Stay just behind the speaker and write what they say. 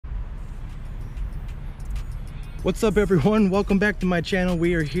What's up everyone? Welcome back to my channel.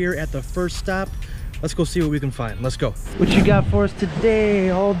 We are here at the first stop. Let's go see what we can find. Let's go. What you got for us today,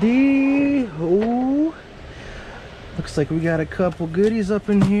 Aldi? Oh, looks like we got a couple goodies up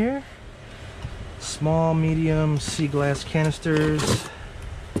in here. Small, medium, sea glass canisters.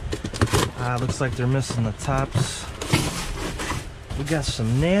 Looks like they're missing the tops. We got some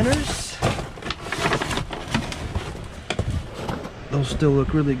nanners. Those still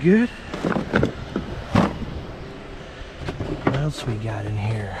look really good. What else we got in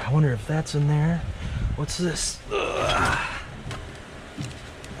here? I wonder if that's in there. What's this? Ugh.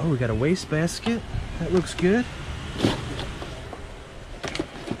 Oh, we got a waste basket. That looks good.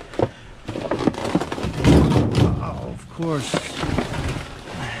 Oh, of course.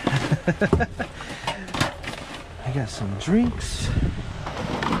 I got some drinks.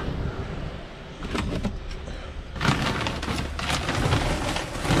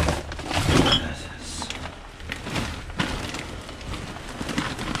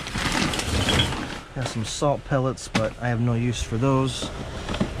 Got some salt pellets, but I have no use for those.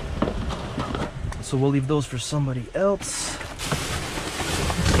 So we'll leave those for somebody else.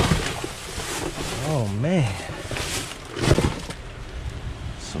 Oh man.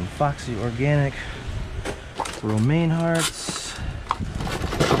 Some Foxy Organic romaine hearts.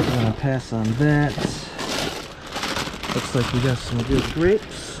 I'm gonna pass on that. Looks like we got some good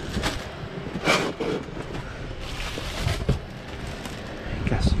grapes.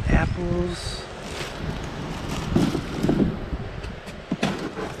 Got some apples.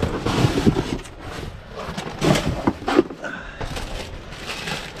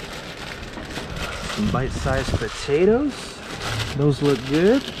 Some bite-sized potatoes. Those look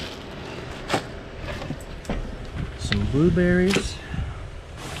good. Some blueberries.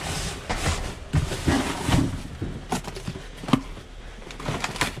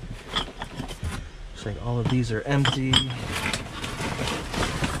 Looks like all of these are empty.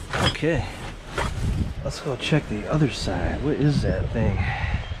 Okay, let's go check the other side. What is that thing?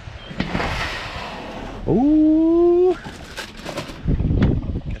 Ooh,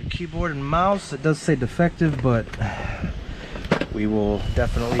 got a keyboard and mouse. It does say defective, but we will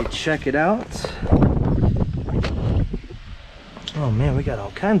definitely check it out. Oh man, we got all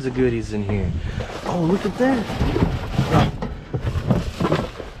kinds of goodies in here. Oh, look at that.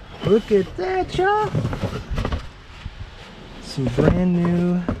 Look at that, y'all. Some brand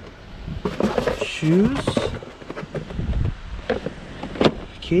new shoes.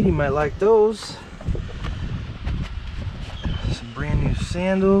 Katie might like those. Some brand new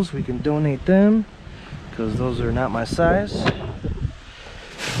sandals. We can donate them because those are not my size. And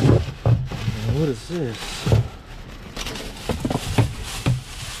what is this?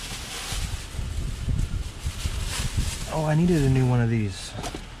 Oh, I needed a new one of these.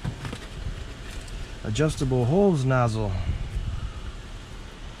 Adjustable hose nozzle.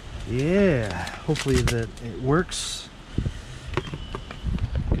 Yeah, hopefully that it works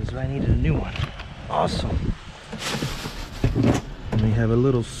because I needed a new one. Awesome. And we have a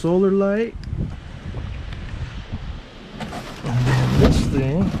little solar light. And then this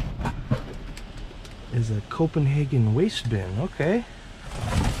thing is a Copenhagen waste bin. Okay.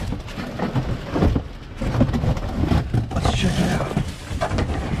 Let's check it out.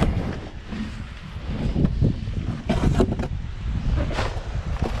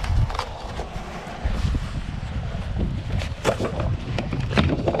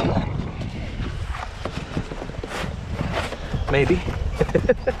 Maybe.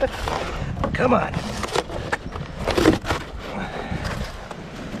 Come on.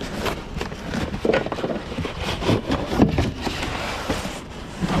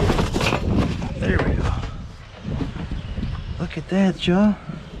 There we go. Look at that, y'all.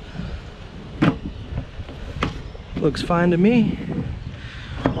 Looks fine to me.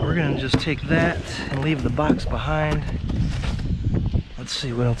 We're gonna just take that and leave the box behind. Let's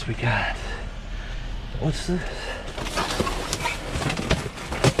see what else we got. What's this?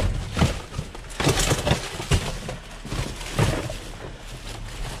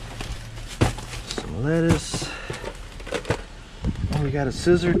 Lettuce. Oh, we got a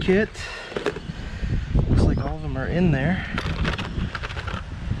scissor kit. Looks like all of them are in there.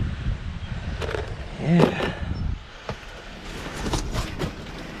 Yeah.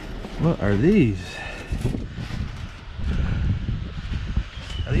 What are these?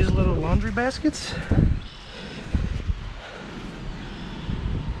 Are these little laundry baskets?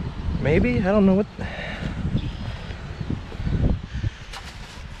 Maybe? I don't know what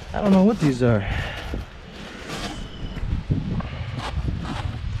these are.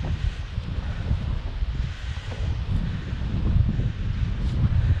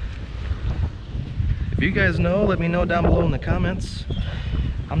 If you guys know, let me know down below in the comments.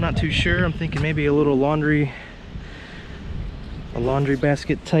 I'm not too sure. I'm thinking maybe a little laundry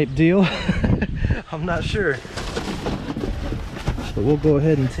basket type deal. I'm not sure. But we'll go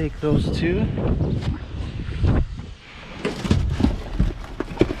ahead and take those two.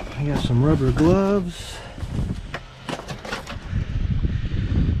 I got some rubber gloves.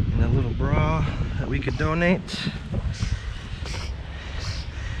 And a little bra that we could donate.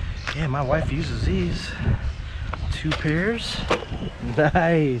 Yeah, my wife uses these. 2 pairs.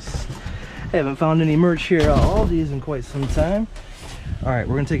 Nice. I haven't found any merch here at Aldi's in quite some time. Alright,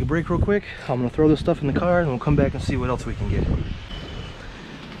 we're gonna take a break real quick. I'm gonna throw this stuff in the car and we'll come back and see what else we can get.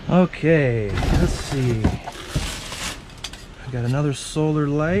 Okay, let's see. I got another solar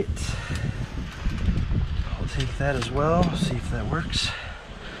light. I'll take that as well, see if that works.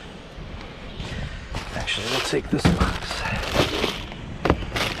 Actually, we'll take this box.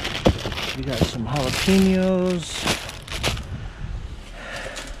 We got some jalapenos.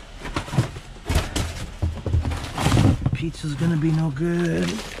 Pizza's gonna be no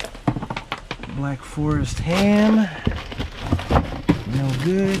good. Black Forest ham, no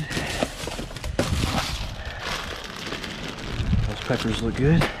good. Those peppers look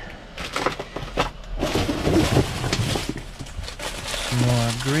good. Some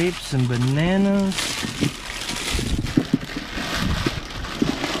more grapes and bananas.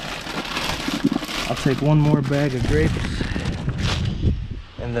 I'll take one more bag of grapes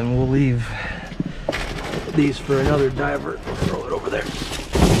and then we'll leave these for another diver. We'll throw it over there.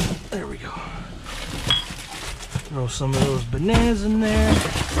 There we go. Throw some of those bananas in there.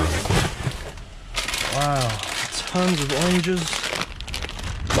 Wow, tons of oranges.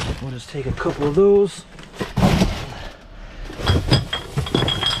 We'll just take a couple of those.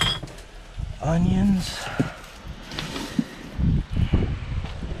 Onions.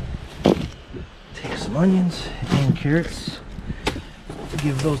 Take some onions and carrots.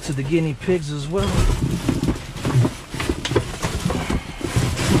 Give those to the guinea pigs as well.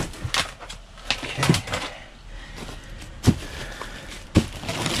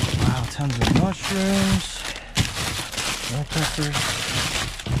 Tons of mushrooms, more peppers.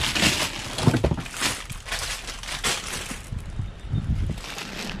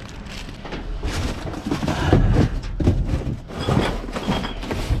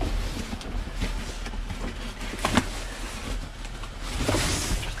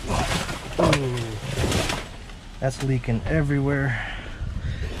 Oh, that's leaking everywhere.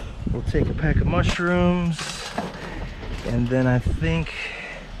 We'll take a pack of mushrooms, and then I think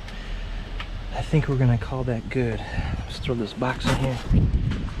we're gonna call that good. Let's throw this box in here.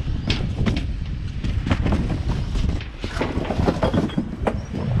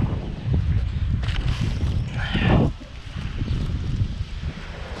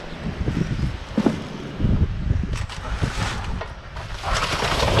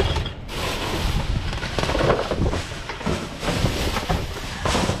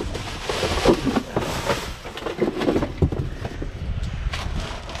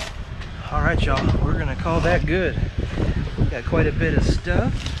 Alright y'all, we're gonna call that good. We got quite a bit of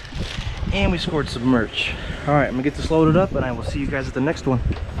stuff and we scored some merch. Alright, I'm gonna get this loaded up and I will see you guys at the next one.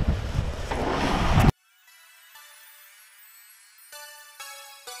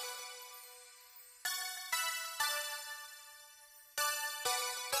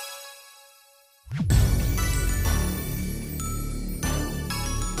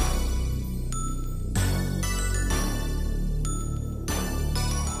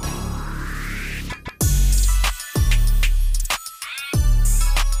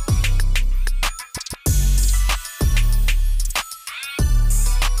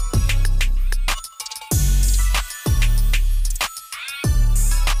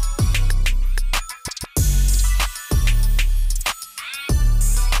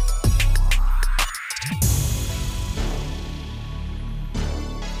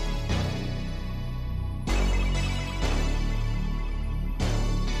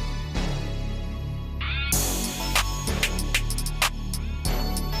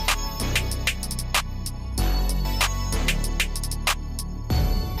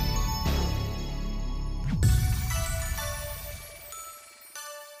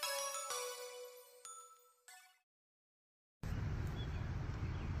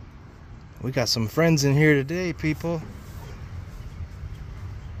 We got some friends in here today, people.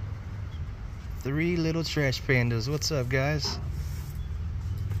 3 little trash pandas. What's up, guys?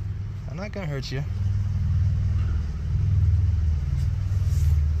 I'm not gonna hurt you.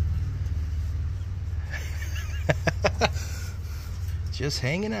 Just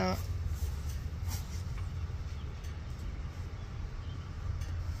hanging out.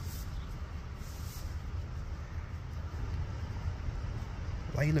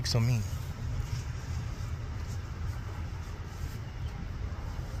 Why you look so mean?